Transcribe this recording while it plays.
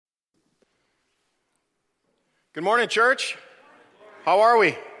Good morning, church. How are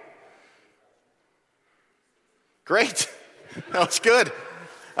we? Great. That was good.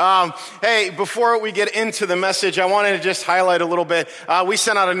 Hey, before we get into the message, I wanted to just highlight a little bit. We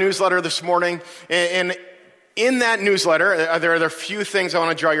sent out a newsletter this morning, and in that newsletter, there are a few things I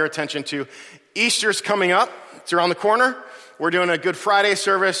want to draw your attention to. Easter's coming up. It's around the corner. We're doing a Good Friday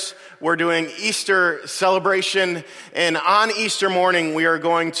service. We're doing Easter celebration. And on Easter morning, we are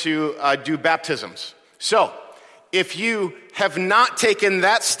going to do baptisms. So, if you have not taken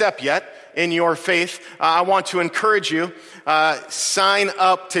that step yet in your faith, I want to encourage you, sign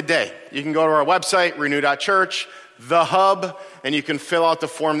up today. You can go to our website, renew.church, the hub, and you can fill out the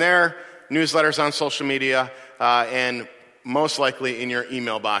form there, newsletters on social media, and most likely in your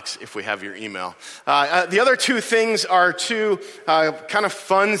email box if we have your email. The other two things are two kind of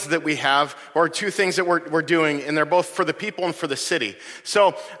funds that we have, or two things that we're doing, and they're both for the people and for the city.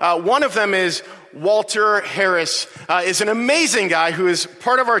 So one of them is Walter Harris is an amazing guy who is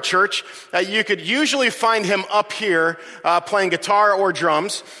part of our church. You could usually find him up here playing guitar or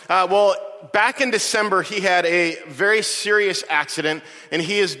drums. Well, back in December, he had a very serious accident, and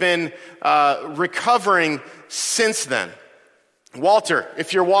he has been recovering since then. Walter,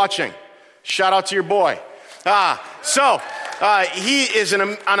 if you're watching, shout out to your boy. He is on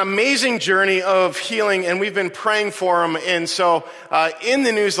an amazing journey of healing, and we've been praying for him. And so in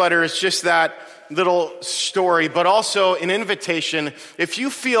the newsletter, it's just that little story, but also an invitation. If you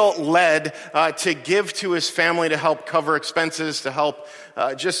feel led to give to his family to help cover expenses, to help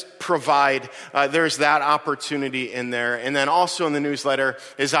just provide, there's that opportunity in there. And then also in the newsletter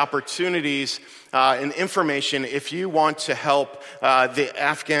is opportunities and information if you want to help the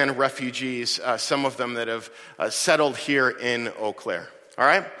Afghan refugees, some of them that have settled here in Eau Claire. All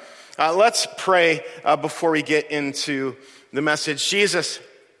right? Let's pray before we get into the message. Jesus,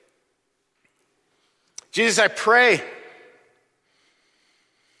 I pray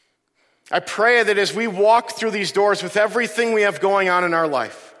that as we walk through these doors with everything we have going on in our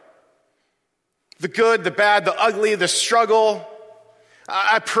life, the good, the bad, the ugly, the struggle,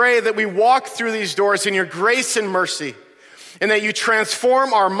 I pray that we walk through these doors in your grace and mercy, and that you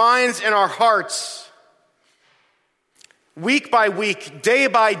transform our minds and our hearts week by week, day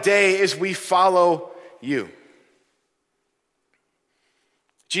by day, as we follow you.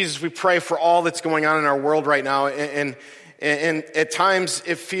 Jesus, we pray for all that's going on in our world right now, and at times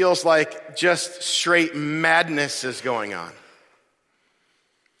it feels like just straight madness is going on.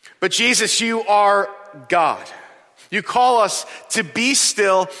 But Jesus, you are God. You call us to be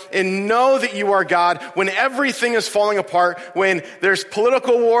still and know that you are God when everything is falling apart, when there's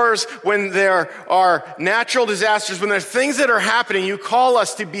political wars, when there are natural disasters, when there's things that are happening. You call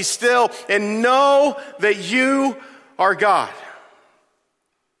us to be still and know that you are God.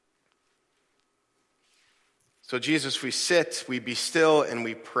 So Jesus, we sit, we be still, and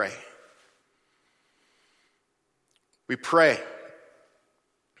we pray. We pray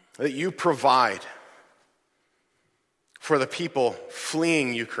that you provide for the people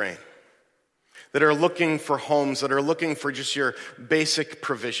fleeing Ukraine, that are looking for homes, that are looking for just your basic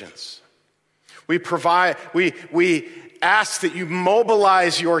provisions. We ask that you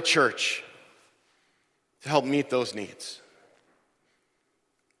mobilize your church to help meet those needs.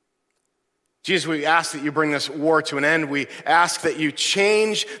 Jesus, we ask that you bring this war to an end. We ask that you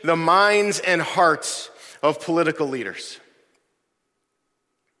change the minds and hearts of political leaders.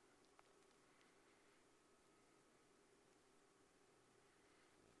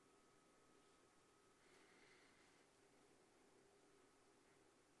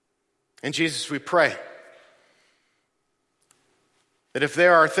 And Jesus, we pray that if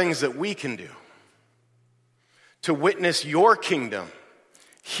there are things that we can do to witness your kingdom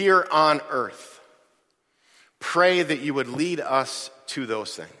here on earth, pray that you would lead us to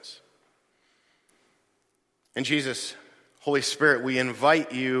those things. And Jesus, Holy Spirit, we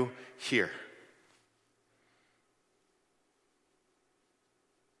invite you here.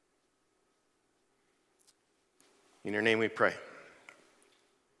 In your name we pray.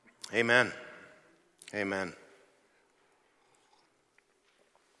 Amen. Amen.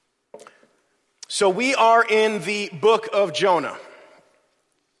 So we are in the book of Jonah.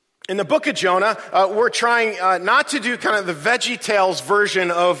 In the book of Jonah, we're trying not to do kind of the VeggieTales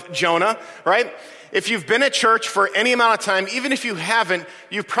version of Jonah, right? If you've been at church for any amount of time, even if you haven't,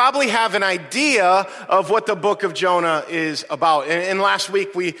 you probably have an idea of what the book of Jonah is about. And last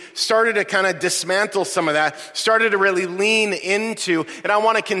week, we started to kind of dismantle some of that, started to really lean into, and I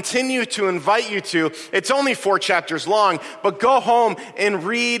want to continue to invite you to, it's only 4 chapters long, but go home and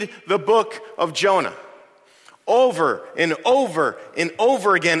read the book of Jonah. over and over and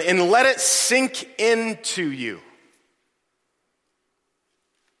over again, and let it sink into you.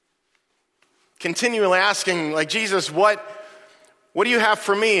 Continually asking, like, Jesus, what do you have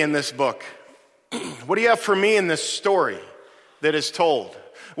for me in this book? What do you have for me in this story that is told?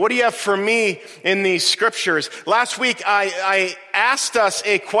 What do you have for me in these scriptures? Last week, I asked us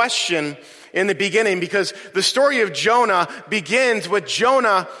a question in the beginning because the story of Jonah begins with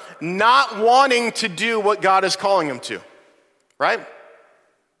Jonah not wanting to do what God is calling him to, right?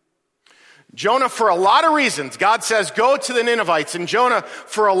 Jonah, for a lot of reasons, God says, go to the Ninevites. And Jonah,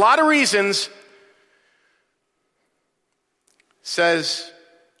 for a lot of reasons, says,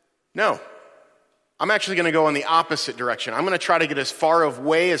 no. I'm actually going to go in the opposite direction. I'm going to try to get as far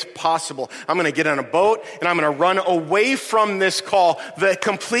away as possible. I'm going to get on a boat and I'm going to run away from this call, the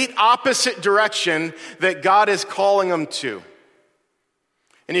complete opposite direction that God is calling him to.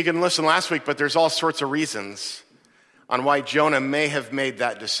 And you can listen last week, but there's all sorts of reasons on why Jonah may have made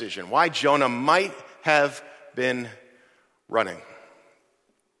that decision, why Jonah might have been running.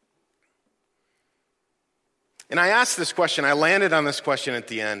 And I asked this question, I landed on this question at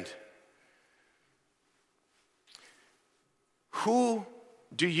the end. Who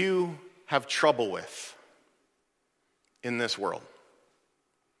do you have trouble with in this world?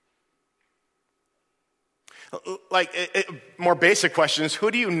 Like, more basic questions,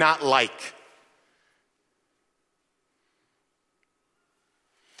 who do you not like?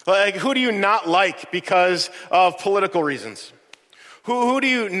 Like, who do you not like because of political reasons? Who do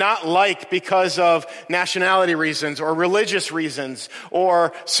you not like because of nationality reasons or religious reasons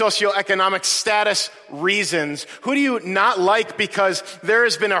or socioeconomic status reasons? Who do you not like because there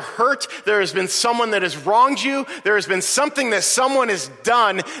has been a hurt, there has been someone that has wronged you, there has been something that someone has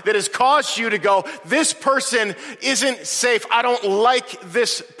done that has caused you to go, this person isn't safe, I don't like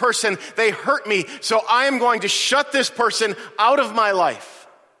this person, they hurt me, so I am going to shut this person out of my life.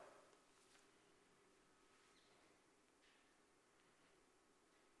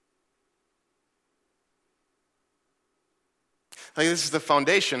 Like, this is the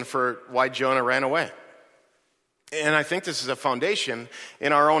foundation for why Jonah ran away. And I think this is a foundation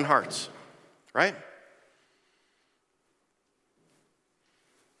in our own hearts, right?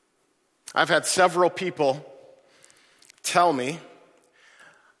 I've had several people tell me,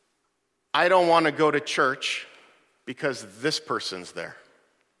 I don't want to go to church because this person's there.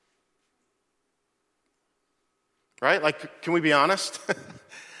 Right? Like, can we be honest?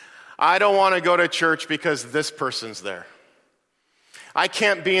 I don't want to go to church because this person's there. I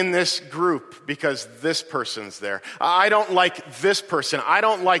can't be in this group because this person's there. I don't like this person. I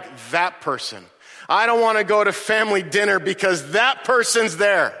don't like that person. I don't want to go to family dinner because that person's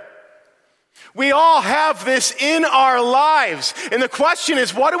there. We all have this in our lives. And the question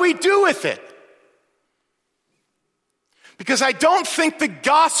is, what do we do with it? Because I don't think the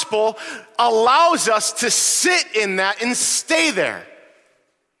gospel allows us to sit in that and stay there.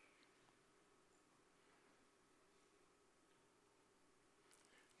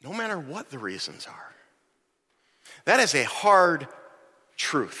 No matter what the reasons are. That is a hard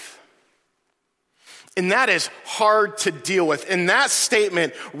truth. And that is hard to deal with. And that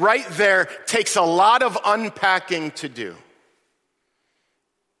statement right there takes a lot of unpacking to do.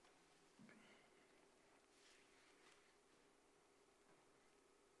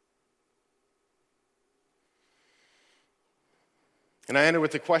 And I ended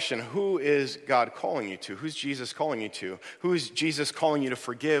with the question, who is God calling you to? Who's Jesus calling you to? Who's Jesus calling you to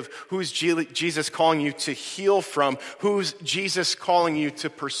forgive? Who's Jesus calling you to heal from? Who's Jesus calling you to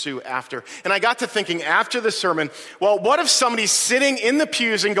pursue after? And I got to thinking after the sermon, well, what if somebody's sitting in the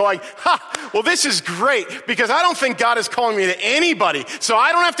pews and going, well, this is great because I don't think God is calling me to anybody. So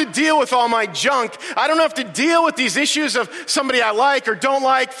I don't have to deal with all my junk. I don't have to deal with these issues of somebody I like or don't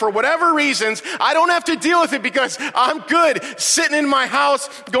like for whatever reasons. I don't have to deal with it because I'm good sitting in my house,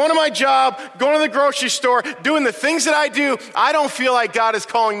 going to my job, going to the grocery store, doing the things that I do. I don't feel like God is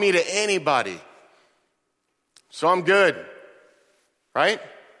calling me to anybody. So I'm good, right?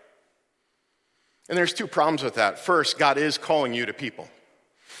 And there's two problems with that. First, God is calling you to people.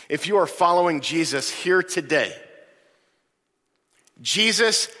 If you are following Jesus here today,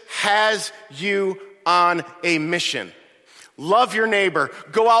 Jesus has you on a mission. Love your neighbor.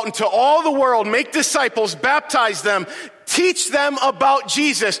 Go out into all the world. Make disciples. Baptize them. Teach them about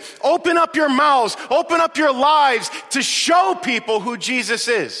Jesus. Open up your mouths. Open up your lives to show people who Jesus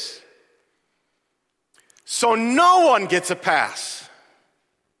is. So no one gets a pass.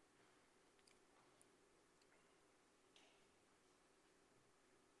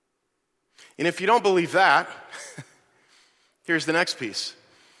 And if you don't believe that, here's the next piece.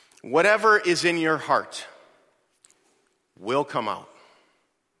 Whatever is in your heart, will come out.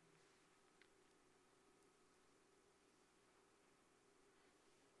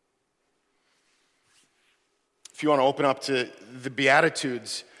 If you want to open up to the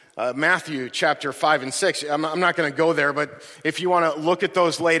Beatitudes, Matthew chapter 5 and 6. I'm not going to go there, but if you want to look at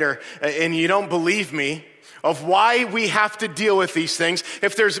those later and you don't believe me of why we have to deal with these things,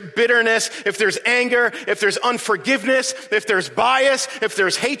 if there's bitterness, if there's anger, if there's unforgiveness, if there's bias, if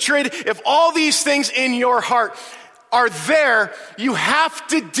there's hatred, if all these things in your heart are there, you have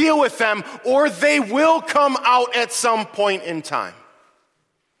to deal with them or they will come out at some point in time.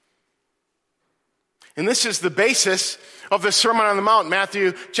 And this is the basis of the Sermon on the Mount,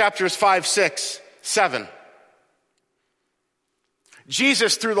 Matthew chapters 5, 6, 7.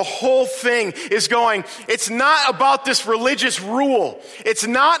 Jesus, through the whole thing, is going, it's not about this religious rule. It's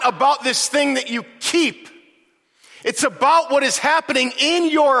not about this thing that you keep. It's about what is happening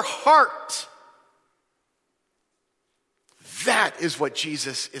in your heart. That is what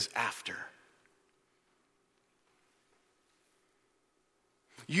Jesus is after.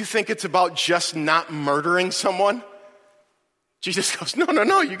 You think it's about just not murdering someone? Jesus goes,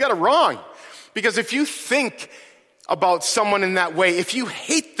 no, you got it wrong. Because if you think about someone in that way, if you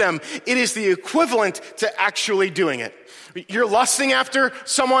hate them, it is the equivalent to actually doing it. You're lusting after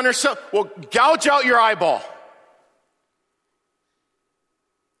someone or so, well, gouge out your eyeball.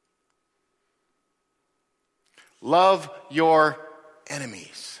 Love your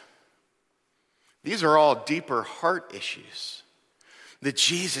enemies. These are all deeper heart issues that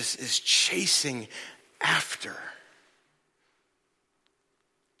Jesus is chasing after.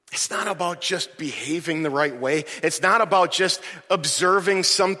 It's not about just behaving the right way. It's not about just observing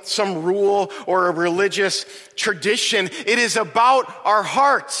some rule or a religious tradition. It is about our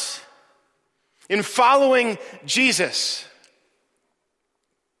hearts in following Jesus.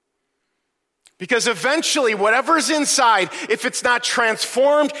 Because eventually, whatever's inside, if it's not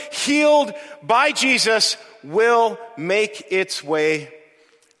transformed, healed by Jesus, will make its way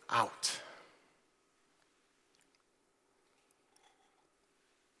out.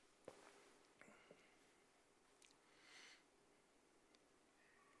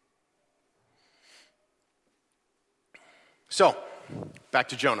 So, back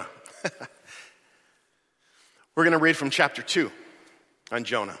to Jonah. We're going to read from chapter 2 on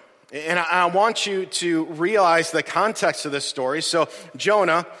Jonah. And I want you to realize the context of this story. So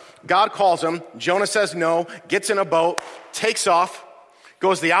Jonah, God calls him. Jonah says no, gets in a boat, takes off,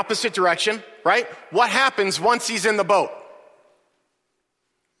 goes the opposite direction, right? What happens once he's in the boat?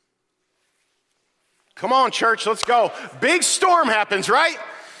 Come on, church, let's go. Big storm happens, right?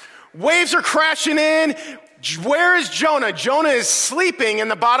 Waves are crashing in. Where is Jonah? Jonah is sleeping in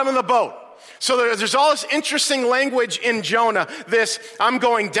the bottom of the boat. So there's all this interesting language in Jonah. This, I'm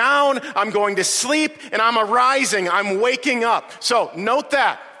going down, I'm going to sleep, and I'm arising, I'm waking up. So note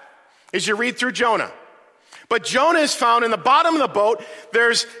that as you read through Jonah. But Jonah is found in the bottom of the boat.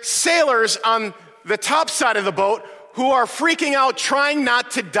 There's sailors on the top side of the boat who are freaking out, trying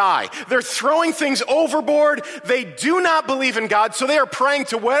not to die. They're throwing things overboard. They do not believe in God, so they are praying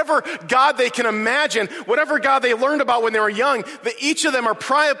to whatever God they can imagine, whatever God they learned about when they were young. That each of them are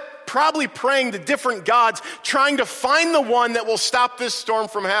probably praying to different gods, trying to find the one that will stop this storm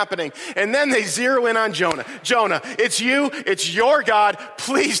from happening. And then they zero in on Jonah. Jonah, it's you, it's your God.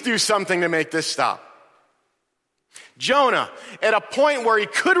 Please do something to make this stop. Jonah, at a point where he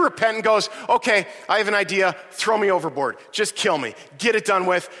could repent and goes, okay, I have an idea, throw me overboard, just kill me, get it done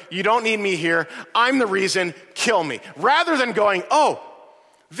with, you don't need me here, I'm the reason, kill me. Rather than going, oh,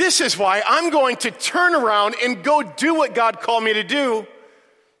 this is why I'm going to turn around and go do what God called me to do,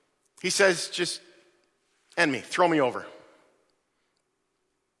 he says, just end me, throw me over.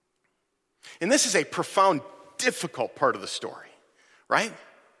 And this is a profound, difficult part of the story, right?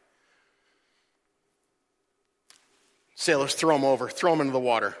 Sailors throw him over, throw him into the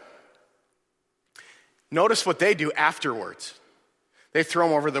water. Notice what they do afterwards. They throw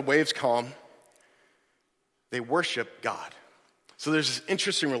him over, the waves calm. They worship God. So there's this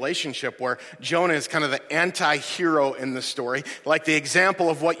interesting relationship where Jonah is kind of the anti-hero in the story, like the example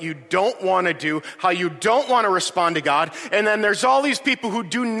of what you don't want to do, how you don't want to respond to God. And then there's all these people who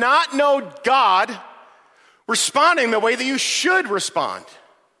do not know God responding the way that you should respond.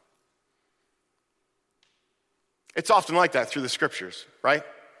 It's often like that through the scriptures, right?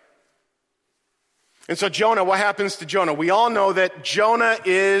 And so Jonah, what happens to Jonah? We all know that Jonah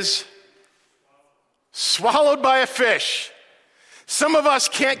is swallowed by a fish. Some of us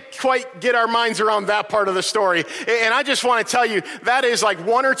can't quite get our minds around that part of the story. And I just want to tell you, that is like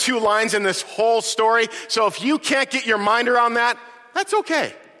one or two lines in this whole story. So if you can't get your mind around that, that's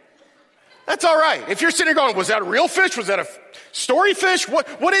okay. That's all right. If you're sitting there going, was that a real fish? Was that a story fish?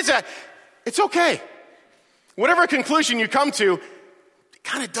 What is that? It's okay. Whatever conclusion you come to, it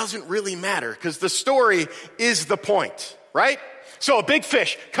kind of doesn't really matter because the story is the point, right? So a big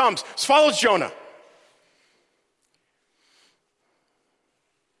fish comes, swallows Jonah.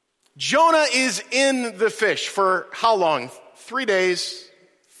 Jonah is in the fish for how long? 3 days,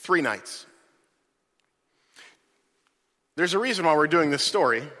 3 nights. There's a reason why we're doing this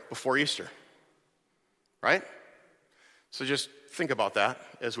story before Easter, right? So just think about that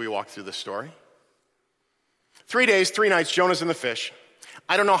as we walk through the story. 3 days, 3 nights, Jonah's in the fish.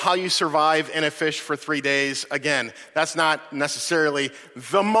 I don't know how you survive in a fish for 3 days. Again, that's not necessarily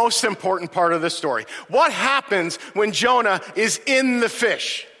the most important part of the story. What happens when Jonah is in the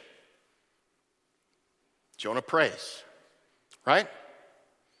fish? Jonah prays, right?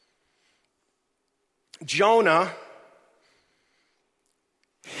 Jonah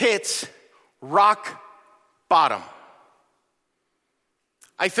hits rock bottom.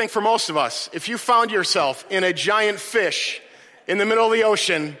 I think for most of us, if you found yourself in a giant fish in the middle of the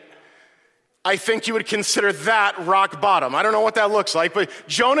ocean, I think you would consider that rock bottom. I don't know what that looks like, but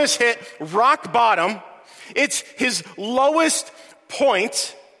Jonah's hit rock bottom. It's his lowest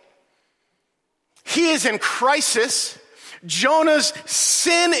point. He is in crisis. Jonah's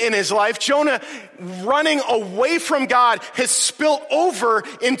sin in his life, Jonah running away from God, has spilt over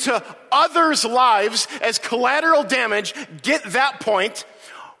into others' lives as collateral damage. Get that point.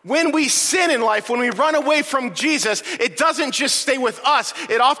 When we sin in life, when we run away from Jesus, it doesn't just stay with us.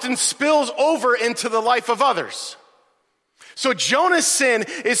 It often spills over into the life of others. So Jonah's sin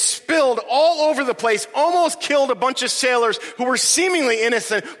is spilled all over the place, almost killed a bunch of sailors who were seemingly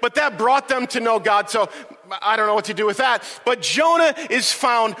innocent, but that brought them to know God. So I don't know what to do with that. But Jonah is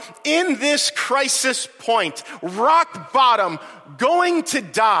found in this crisis point, rock bottom, going to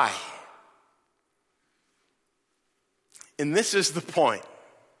die. And this is the point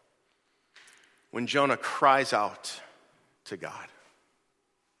when Jonah cries out to God.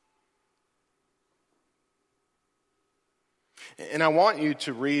 And I want you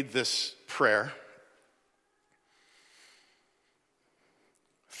to read this prayer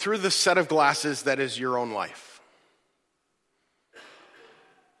through the set of glasses that is your own life.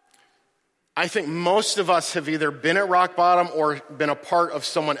 I think most of us have either been at rock bottom or been a part of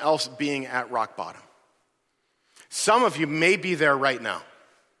someone else being at rock bottom. Some of you may be there right now.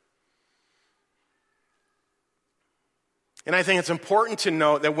 And I think it's important to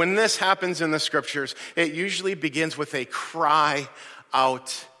note that when this happens in the scriptures, it usually begins with a cry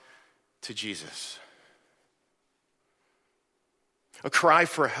out to Jesus. A cry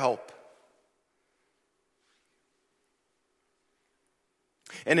for help.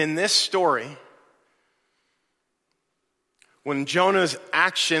 And in this story, when Jonah's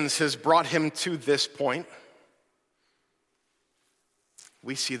actions has brought him to this point,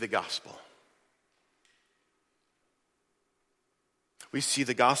 we see the gospel. We see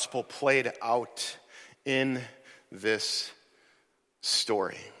the gospel played out in this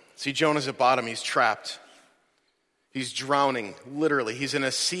story. See, Jonah's at bottom. He's trapped. He's drowning, literally. He's in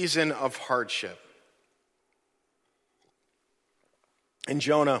a season of hardship. And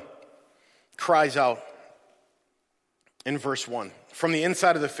Jonah cries out in verse 1. From the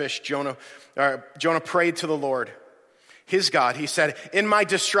inside of the fish, Jonah prayed to the Lord, his God. He said, "In my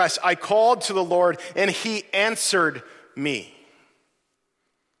distress, I called to the Lord, and he answered me."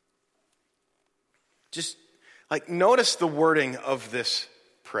 Just notice the wording of this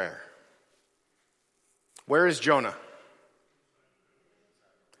prayer. Where is Jonah?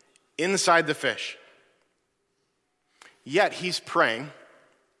 Inside the fish. Yet he's praying,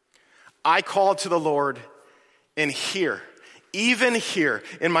 I called to the Lord, and here, even here,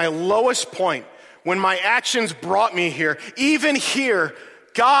 in my lowest point, when my actions brought me here, even here,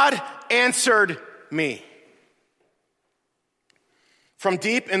 God answered me. From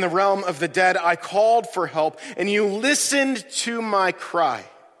deep in the realm of the dead, I called for help, and you listened to my cry.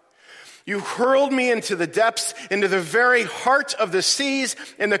 You hurled me into the depths, into the very heart of the seas,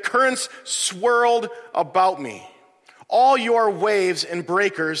 and the currents swirled about me. All your waves and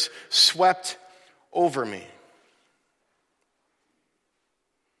breakers swept over me.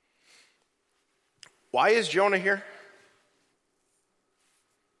 Why is Jonah here?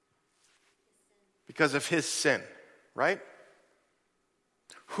 Because of his sin, right?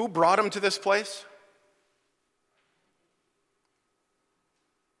 Who brought him to this place?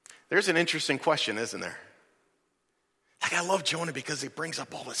 There's an interesting question, isn't there? I love Jonah because he brings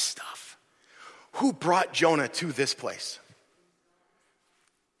up all this stuff. Who brought Jonah to this place?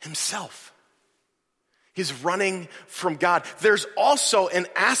 Himself. He's running from God. There's also an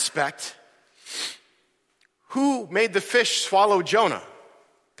aspect Who made the fish swallow Jonah?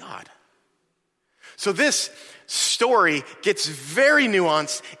 God. So this story gets very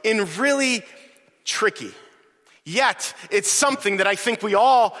nuanced and really tricky. Yet, it's something that I think we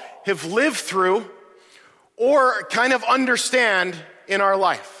all have lived through or kind of understand in our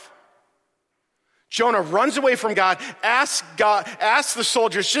life. Jonah runs away from God, asks the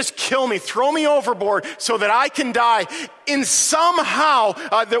soldiers, just kill me, throw me overboard so that I can die. And somehow,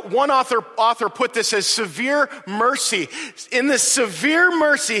 that one author put this as severe mercy. In this severe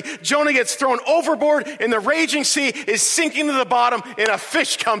mercy, Jonah gets thrown overboard and the raging sea is sinking to the bottom and a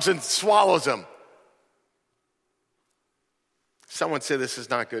fish comes and swallows him. Some would say this is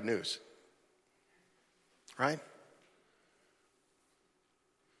not good news, right?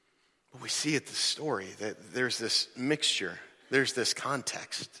 But we see at the story that there's this mixture, there's this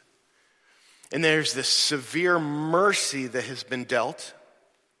context, and there's this severe mercy that has been dealt,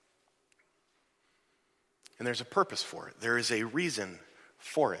 and there's a purpose for it. There is a reason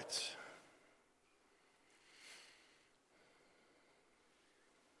for it.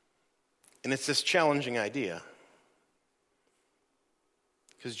 And it's this challenging idea.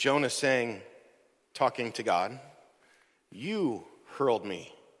 Because Jonah's saying, talking to God, you hurled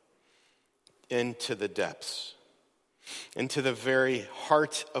me into the depths, into the very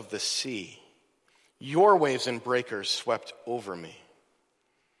heart of the sea. Your waves and breakers swept over me.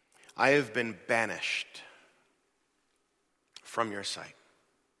 I have been banished from your sight.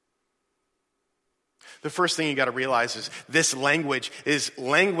 The first thing you got to realize is this language is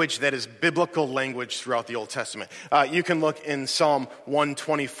language that is biblical language throughout the Old Testament. You can look in Psalm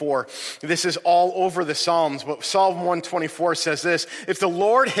 124. This is all over the Psalms, but Psalm 124 says this: if the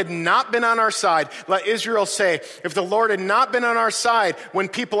Lord had not been on our side, let Israel say, if the Lord had not been on our side when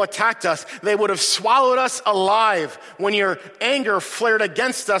people attacked us, they would have swallowed us alive. When your anger flared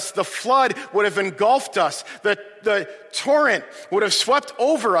against us, the flood would have engulfed us. The torrent would have swept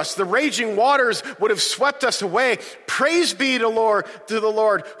over us. The raging waters would have swept us away. Praise be to the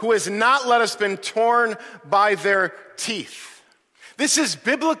Lord, who has not let us been torn by their teeth. This is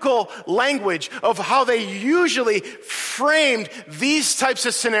biblical language of how they usually framed these types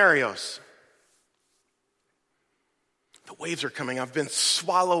of scenarios. The waves are coming. I've been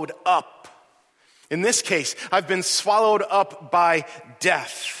swallowed up. In this case, I've been swallowed up by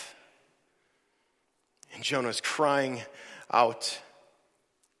death. And Jonah's crying out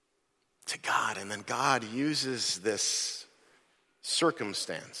to God, and then God uses this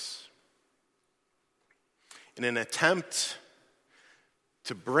circumstance in an attempt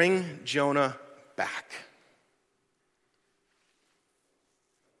to bring Jonah back.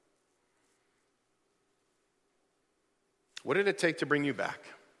 What did it take to bring you back?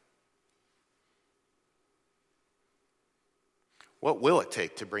 What will it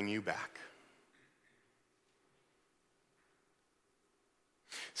take to bring you back?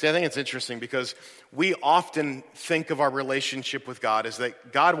 See, I think it's interesting because we often think of our relationship with God as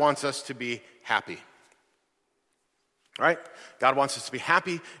that God wants us to be happy. Right? God wants us to be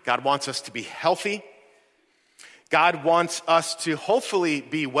happy. God wants us to be healthy. God wants us to hopefully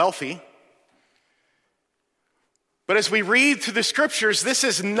be wealthy. But as we read through the scriptures, this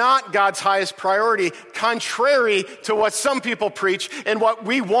is not God's highest priority, contrary to what some people preach and what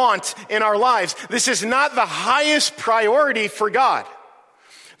we want in our lives. This is not the highest priority for God.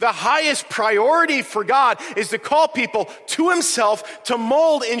 The highest priority for God is to call people to himself, to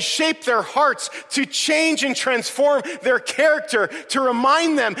mold and shape their hearts, to change and transform their character, to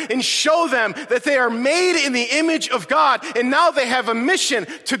remind them and show them that they are made in the image of God. And now they have a mission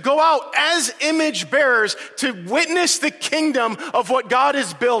to go out as image bearers to witness the kingdom of what God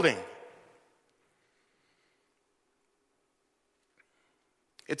is building.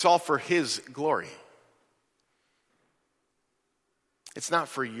 It's all for his glory. It's not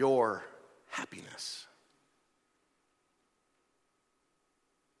for your happiness.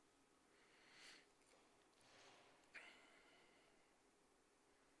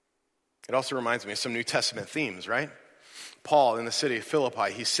 It also reminds me of some New Testament themes, right? Paul in the city of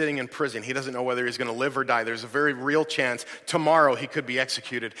Philippi, he's sitting in prison. He doesn't know whether he's going to live or die. There's a very real chance tomorrow he could be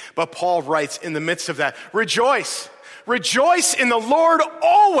executed. But Paul writes in the midst of that, rejoice. Rejoice in the Lord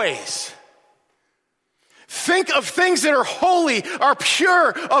always. Think of things that are holy, are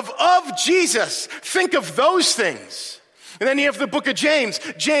pure, of Jesus. Think of those things. And then you have the book of James.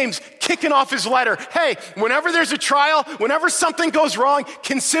 James kicking off his letter. Hey, whenever there's a trial, whenever something goes wrong,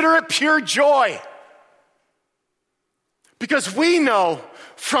 consider it pure joy. Because we know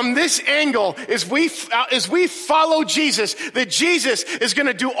from this angle as we follow Jesus, that Jesus is going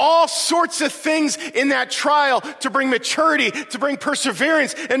to do all sorts of things in that trial to bring maturity, to bring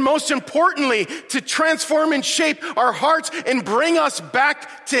perseverance, and most importantly, to transform and shape our hearts and bring us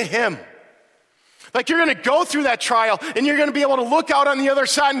back to Him. Like you're going to go through that trial and you're going to be able to look out on the other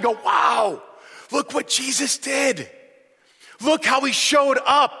side and go, wow, look what Jesus did. Look how He showed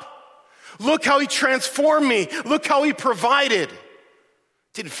up. Look how He transformed me. Look how He provided.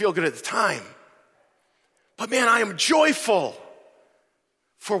 Didn't feel good at the time. But man, I am joyful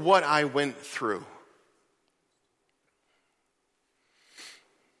for what I went through.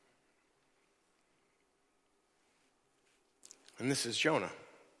 And this is Jonah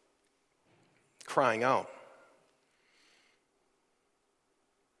crying out.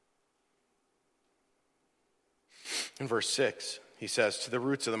 In verse 6, he says, to the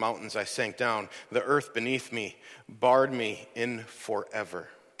roots of the mountains I sank down. The earth beneath me barred me in forever.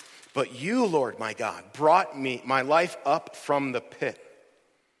 But you, Lord my God, brought my life up from the pit.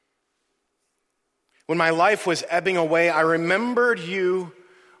 When my life was ebbing away, I remembered you,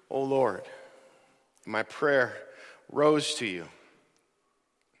 O Lord. My prayer rose to you,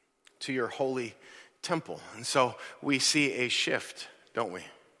 to your holy temple. And so we see a shift, don't we?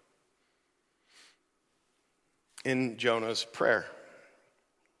 In Jonah's prayer.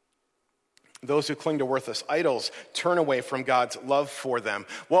 Those who cling to worthless idols turn away from God's love for them.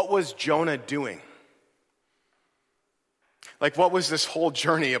 What was Jonah doing? Like, what was this whole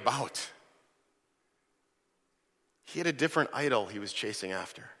journey about? He had a different idol he was chasing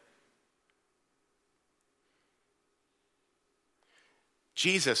after.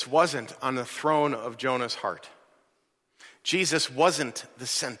 Jesus wasn't on the throne of Jonah's heart. Jesus wasn't the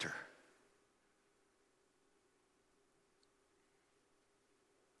center.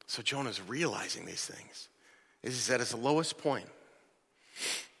 So Jonah's realizing these things. He's at his lowest point.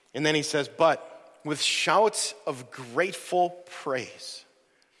 And then he says, but with shouts of grateful praise,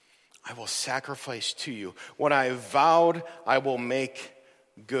 I will sacrifice to you. What I vowed, I will make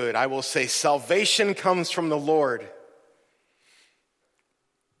good. I will say, salvation comes from the Lord.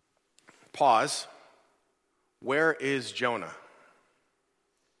 Pause. Where is Jonah?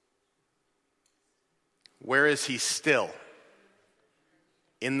 Where is he still?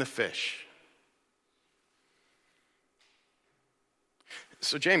 In the fish.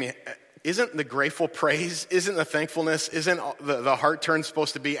 So Jamie, isn't the grateful praise, isn't the thankfulness, isn't the heart turn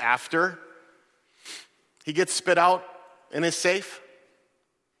supposed to be after he gets spit out and is safe?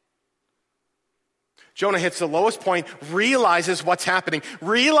 Jonah hits the lowest point, realizes what's happening,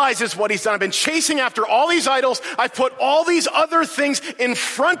 realizes what he's done. I've been chasing after all these idols. I've put all these other things in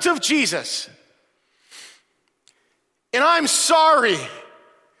front of Jesus. And I'm sorry.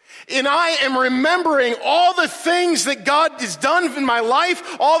 And I am remembering all the things that God has done in my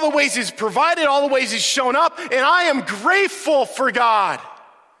life, all the ways He's provided, all the ways He's shown up, and I am grateful for God.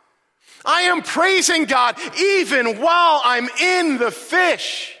 I am praising God even while I'm in the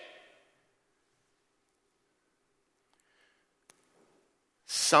fish.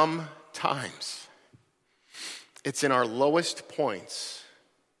 Sometimes it's in our lowest points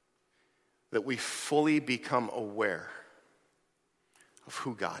that we fully become aware of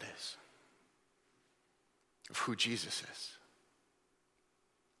who God is, of who Jesus is.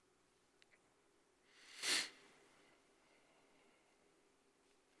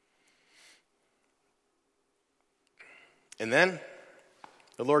 And then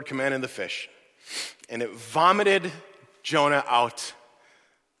the Lord commanded the fish, and it vomited Jonah out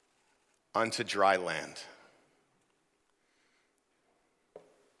onto dry land.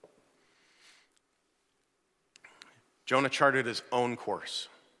 Jonah charted his own course.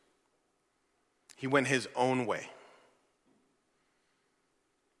 He went his own way.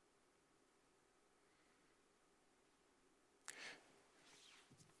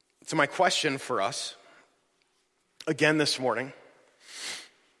 So my question for us, again this morning,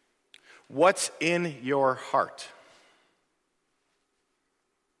 what's in your heart?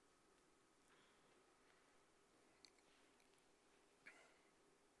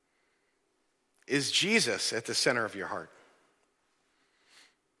 Is Jesus at the center of your heart?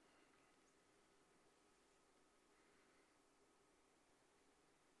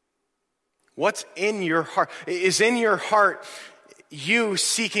 What's in your heart? Is in your heart you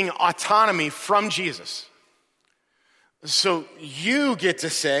seeking autonomy from Jesus? So you get to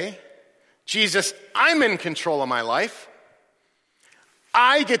say, Jesus, I'm in control of my life.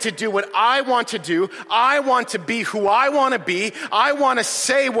 I get to do what I want to do. I want to be who I want to be. I want to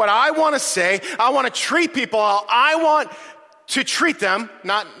say what I want to say. I want to treat people how I want to treat them.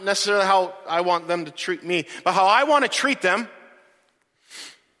 Not necessarily how I want them to treat me, but how I want to treat them.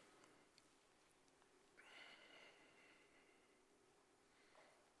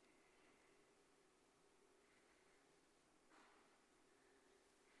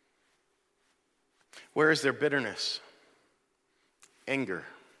 Where is there bitterness, anger,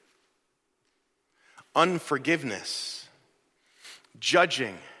 unforgiveness,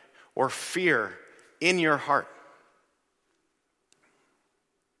 judging, or fear in your heart?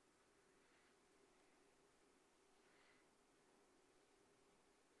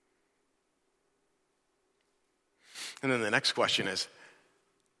 And then the next question is,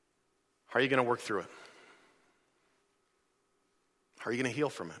 how are you going to work through it? How are you going to heal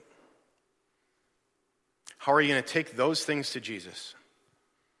from it? How are you going to take those things to Jesus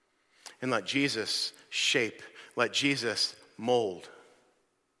and let Jesus shape, let Jesus mold?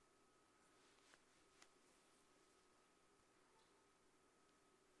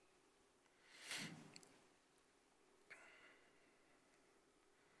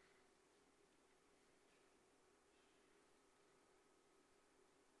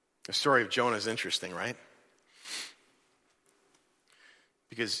 The story of Jonah is interesting, right?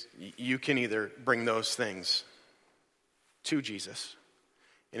 Because you can either bring those things to Jesus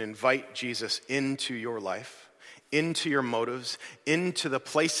and invite Jesus into your life, into your motives, into the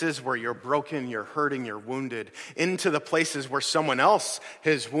places where you're broken, you're hurting, you're wounded, into the places where someone else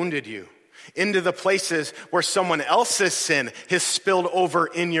has wounded you, into the places where someone else's sin has spilled over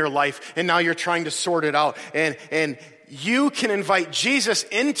in your life, and now you're trying to sort it out. And you can invite Jesus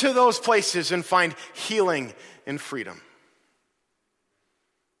into those places and find healing and freedom.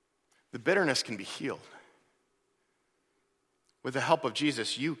 The bitterness can be healed. With the help of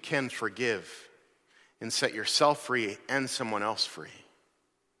Jesus, you can forgive and set yourself free and someone else free.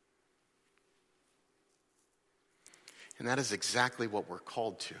 And that is exactly what we're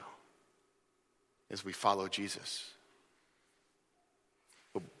called to as we follow Jesus.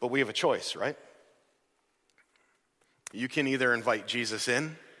 But we have a choice, right? You can either invite Jesus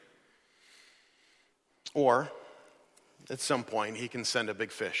in, or at some point he can send a big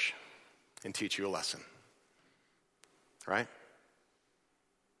fish and teach you a lesson. Right?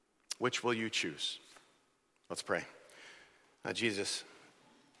 Which will you choose? Let's pray. Jesus,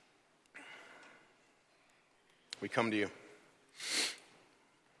 we come to you.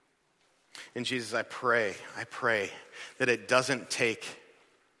 And Jesus, I pray that it doesn't take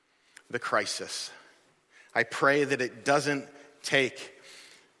the crisis. I pray that it doesn't take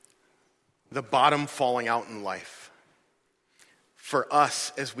the bottom falling out in life for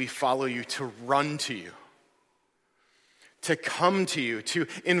us as we follow you to run to you, to come to you, to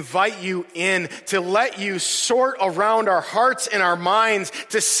invite you in, to let you sort around our hearts and our minds,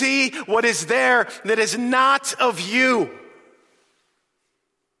 to see what is there that is not of you.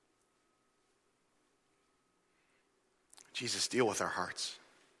 Jesus, deal with our hearts.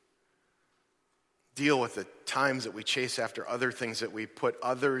 Deal with the times that we chase after other things, that we put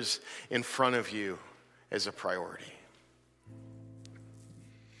others in front of you as a priority.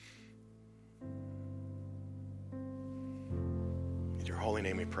 In your holy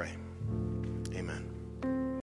name we pray. Amen.